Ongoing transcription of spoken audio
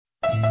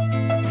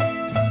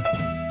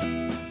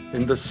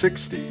In the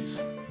 60s,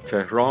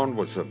 Tehran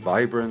was a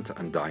vibrant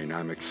and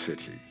dynamic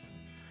city.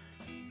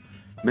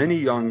 Many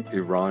young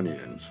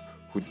Iranians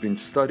who'd been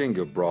studying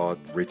abroad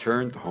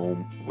returned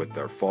home with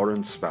their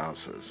foreign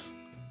spouses.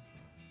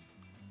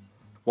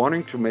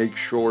 Wanting to make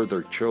sure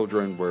their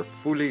children were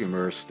fully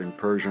immersed in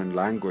Persian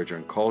language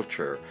and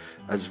culture,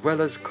 as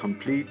well as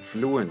complete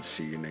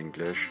fluency in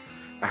English,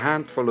 a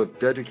handful of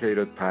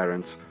dedicated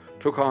parents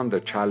took on the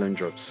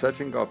challenge of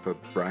setting up a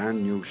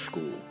brand new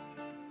school.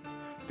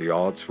 The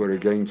odds were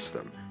against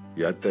them,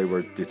 yet they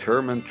were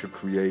determined to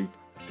create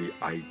the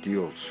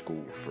ideal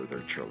school for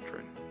their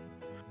children.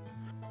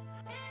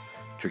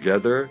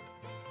 Together,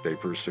 they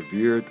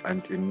persevered,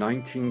 and in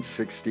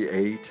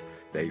 1968,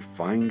 they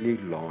finally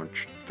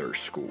launched their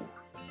school.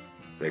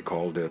 They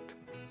called it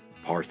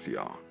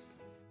Parthian.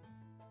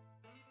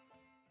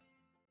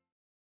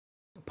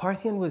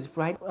 Parthian was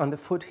right on the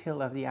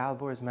foothill of the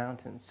Alborz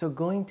Mountains, so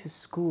going to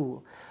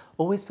school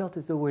always felt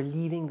as though we're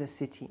leaving the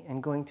city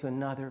and going to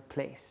another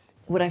place.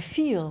 What I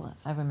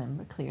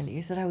remember clearly,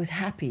 is that I was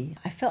happy.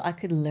 I felt I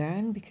could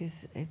learn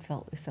because it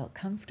felt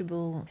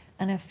comfortable,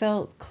 and I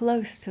felt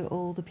close to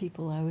all the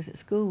people I was at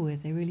school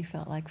with. They really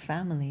felt like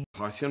family.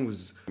 Parthian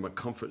was my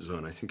comfort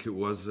zone. I think it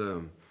was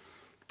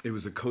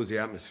a cozy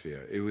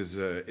atmosphere.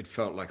 It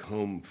felt like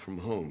home from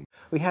home.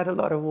 We had a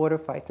lot of water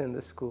fights in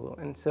the school,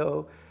 and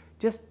so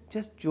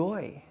just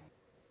joy.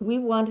 We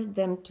wanted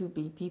them to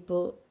be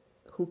people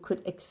who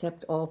could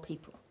accept all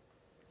people,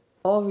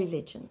 all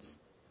religions,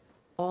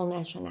 all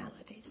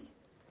nationalities,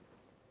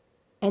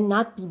 and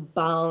not be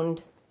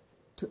bound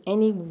to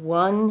any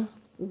one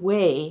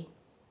way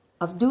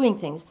of doing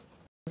things.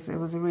 It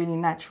was a really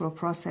natural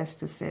process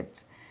to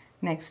sit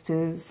next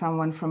to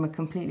someone from a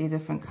completely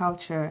different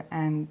culture,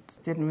 and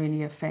didn't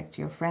really affect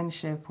your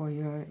friendship or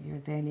your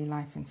daily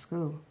life in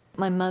school.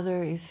 My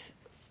mother is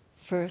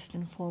first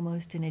and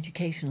foremost an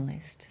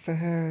educationalist. For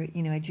her,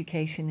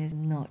 education is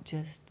not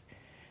just,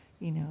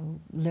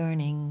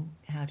 learning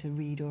how to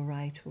read or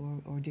write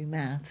or do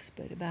maths,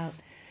 but about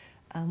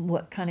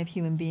what kind of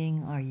human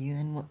being are you,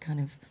 and what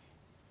kind of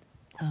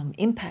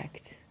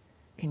impact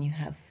can you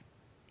have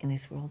in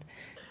this world.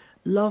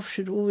 Love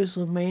should always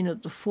remain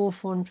at the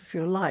forefront of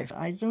your life.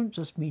 I don't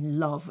just mean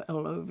love,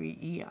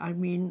 L-O-V-E, I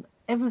mean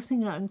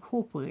everything that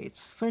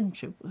incorporates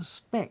friendship,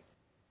 respect,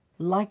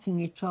 liking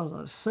each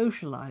other,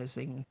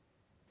 socializing,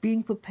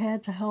 being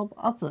prepared to help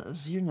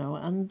others,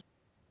 and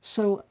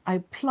so I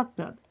plugged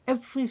that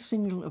every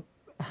single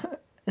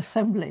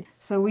assembly.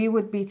 So we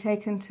would be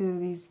taken to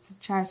these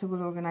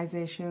charitable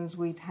organizations,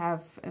 we'd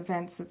have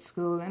events at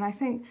school, and I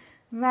think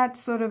that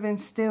sort of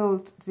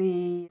instilled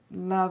the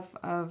love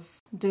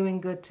of doing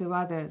good to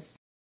others.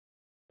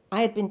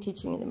 I had been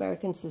teaching in the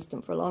American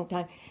system for a long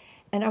time,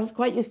 and I was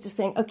quite used to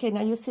saying, okay,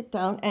 now you sit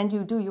down and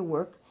you do your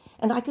work,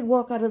 and I could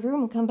walk out of the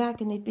room and come back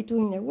and they'd be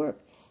doing their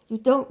work. You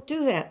don't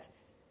do that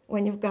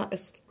when you've got a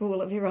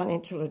school of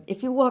Iranian children.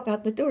 If you walk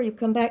out the door, you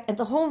come back and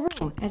the whole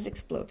room has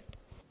exploded.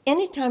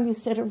 Anytime you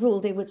set a rule,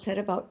 they would set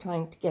about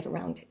trying to get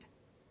around it.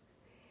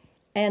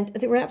 And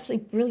they were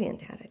absolutely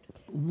brilliant at it.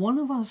 One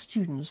of our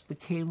students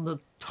became the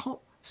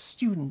top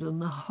student in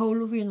the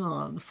whole of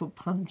Iran for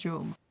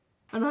Panjum.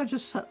 And I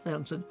just sat there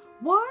and said,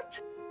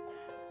 "What?"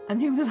 And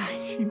he was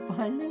actually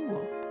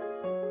bilingual.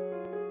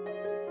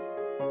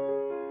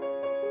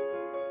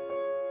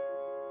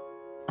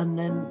 And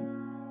then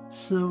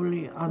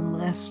slowly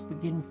unrest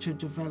began to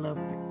develop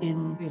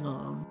in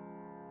Iran.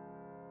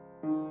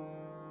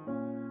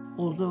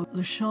 Although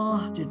the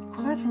Shah did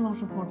quite a lot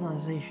of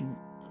modernization,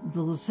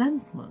 the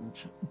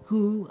resentment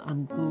grew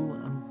and grew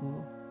and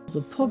grew.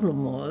 The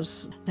problem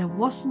was there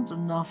wasn't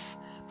enough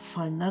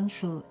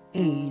financial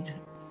aid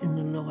in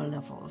the lower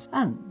levels.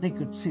 And they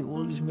could see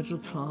all these middle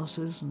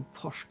classes and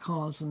posh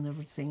cars and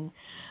everything.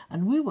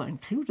 And we were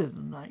included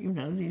in that,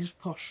 these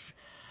posh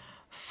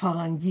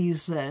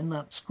Farangis there in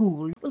that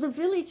school. Well, the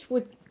village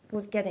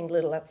was getting a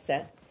little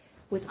upset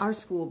with our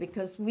school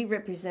because we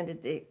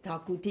represented the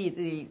Takuti,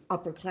 the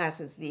upper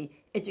classes, the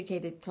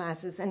educated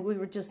classes, and we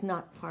were just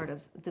not part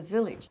of the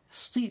village.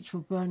 Streets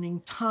were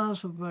burning,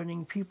 tires were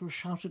burning, people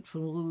shouted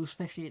from the roofs,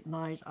 especially at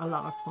night,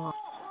 Allah Akbar.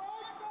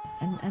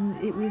 And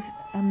it was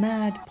a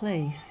mad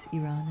place,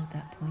 Iran, at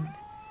that point.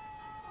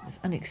 It was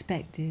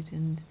unexpected,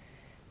 and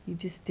you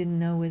just didn't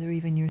know whether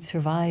even you'd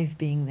survive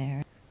being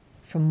there.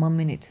 From one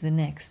minute to the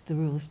next, the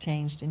rules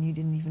changed, and you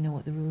didn't even know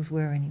what the rules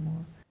were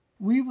anymore.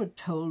 We were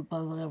told by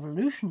the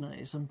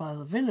revolutionaries and by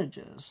the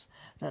villagers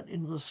that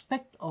in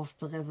respect of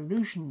the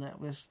revolution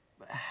that was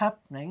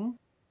happening,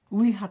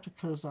 we had to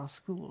close our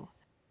school.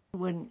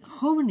 When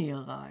Khomeini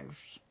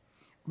arrived,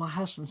 my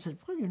husband said,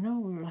 well,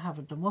 we will have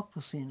a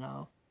democracy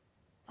now.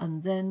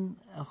 And then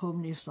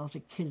Khomeini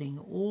started killing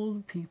all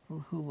the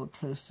people who were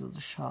close to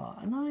the Shah.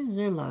 And I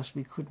realized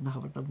we couldn't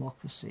have a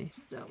democracy.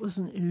 That was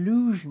an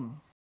illusion.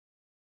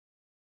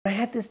 I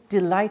had this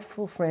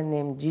delightful friend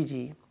named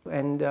Gigi,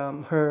 and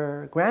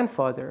her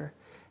grandfather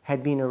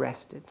had been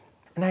arrested.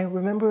 And I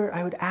remember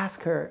I would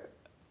ask her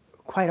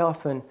quite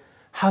often,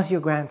 how's your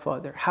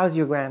grandfather? How's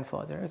your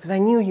grandfather? Because I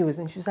knew he was,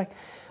 and she was like,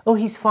 oh,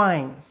 he's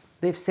fine.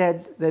 They've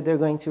said that they're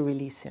going to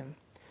release him.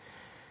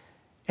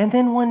 And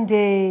then one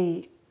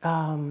day,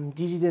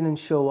 Gigi didn't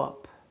show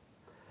up.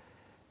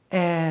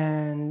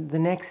 And the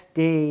next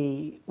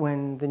day,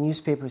 when the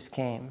newspapers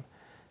came,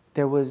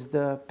 there was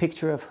the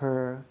picture of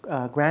her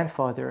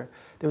grandfather.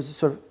 There was a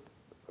sort of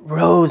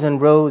rows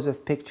and rows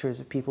of pictures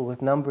of people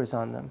with numbers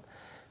on them,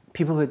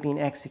 people who had been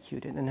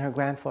executed, and her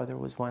grandfather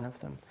was one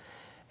of them.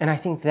 And I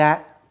think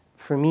that,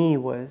 for me,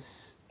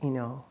 was,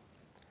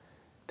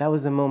 that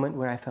was the moment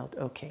where I felt,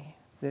 okay,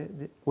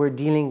 we're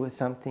dealing with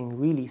something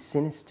really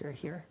sinister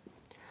here.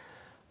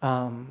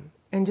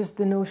 And just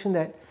the notion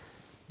that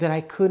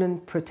I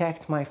couldn't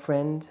protect my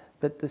friend,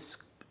 that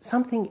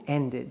something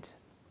ended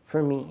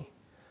for me.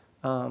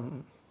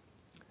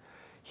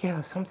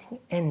 Something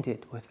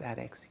ended with that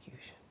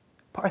execution.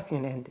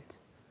 Parthian ended.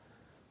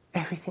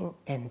 Everything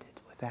ended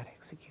with that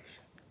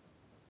execution.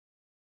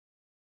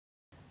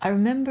 I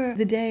remember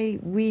the day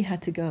we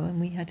had to go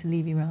and we had to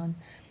leave Iran,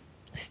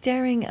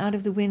 staring out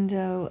of the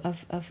window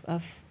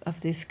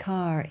of this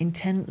car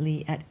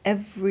intently at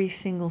every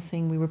single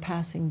thing we were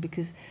passing,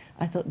 because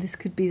I thought this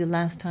could be the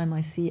last time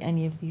I see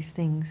any of these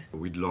things.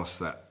 We'd lost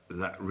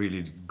that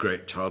really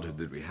great childhood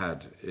that we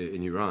had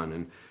in Iran,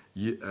 and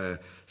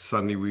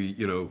suddenly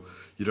you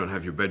don't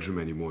have your bedroom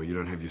anymore, you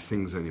don't have your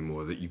things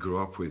anymore that you grew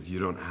up with, you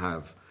don't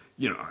have,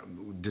 I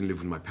didn't live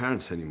with my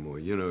parents anymore,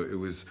 it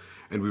was,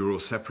 and we were all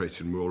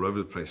separated and we were all over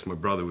the place. My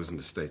brother was in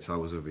the States, I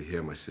was over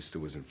here, my sister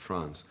was in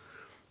France,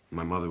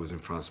 my mother was in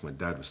France, my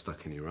dad was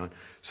stuck in Iran.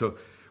 So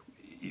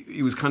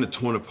it was kind of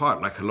torn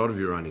apart, like a lot of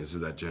Iranians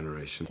of that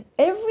generation.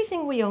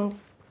 Everything we owned,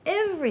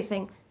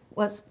 everything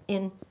was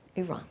in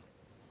Iran.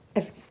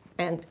 Everything.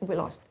 And we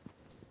lost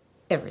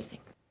everything.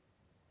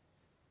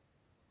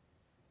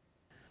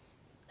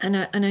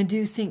 And I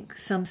do think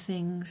some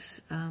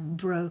things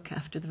broke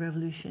after the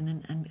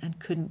revolution and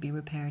couldn't be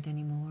repaired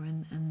anymore,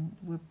 and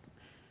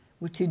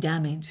were too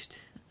damaged.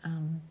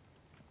 And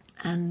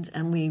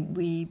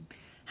we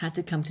had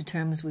to come to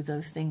terms with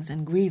those things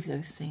and grieve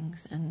those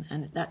things,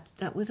 and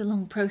that was a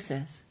long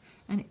process,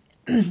 and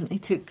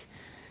it took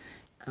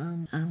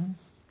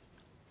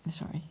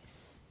sorry.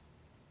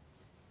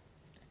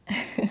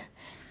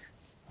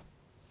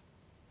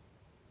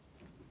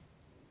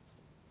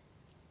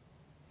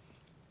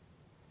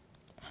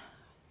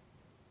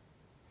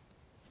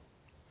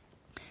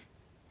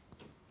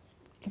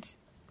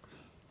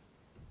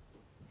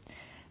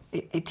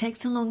 It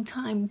takes a long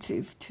time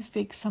to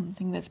fix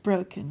something that's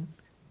broken.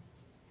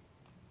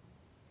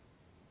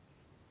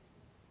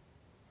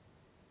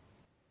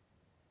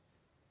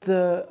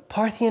 The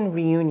Parthian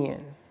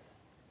reunion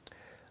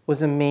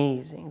was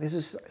amazing. This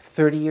was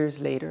 30 years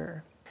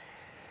later.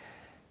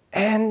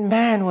 And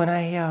man, when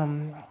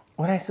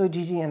I saw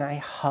Gigi and I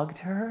hugged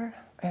her,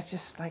 it's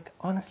just like,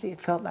 honestly,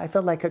 I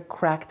felt like a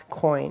cracked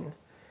coin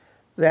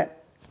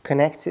that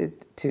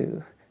connected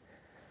to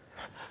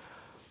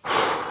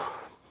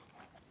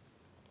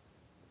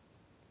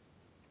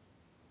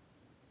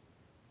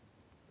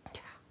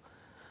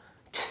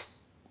just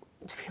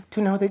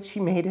to know that she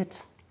made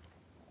it.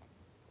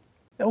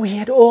 That we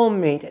had all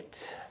made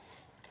it.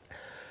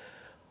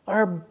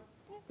 Our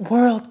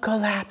world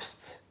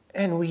collapsed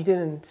and we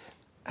didn't.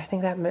 I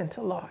think that meant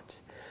a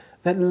lot.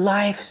 That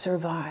life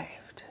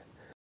survived.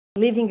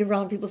 Leaving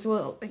Iran, people say,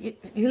 well,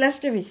 you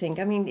left everything.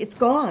 I mean, it's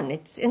gone.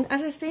 And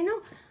I say,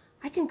 no,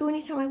 I can go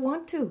anytime I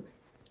want to.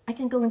 I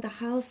can go in the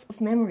house of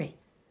memory.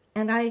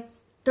 And I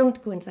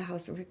don't go into the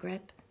house of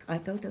regret. I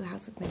go to the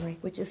house of memory,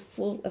 which is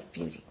full of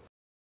beauty.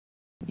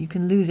 You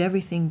can lose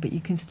everything, but you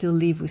can still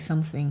leave with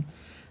something.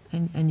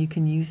 And you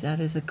can use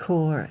that as a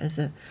core,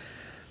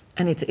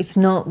 and it's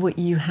not what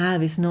you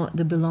have, it's not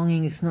the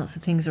belonging, it's not the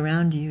things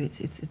around you,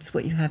 it's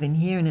what you have in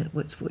here, and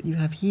it's what you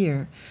have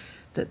here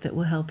that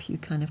will help you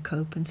kind of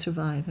cope and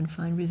survive and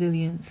find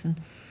resilience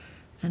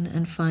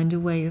and find a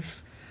way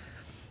of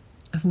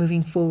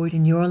moving forward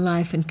in your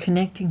life and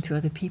connecting to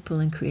other people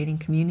and creating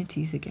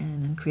communities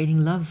again and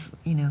creating love,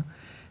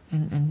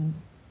 and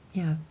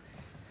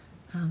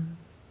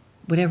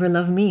whatever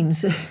love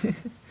means.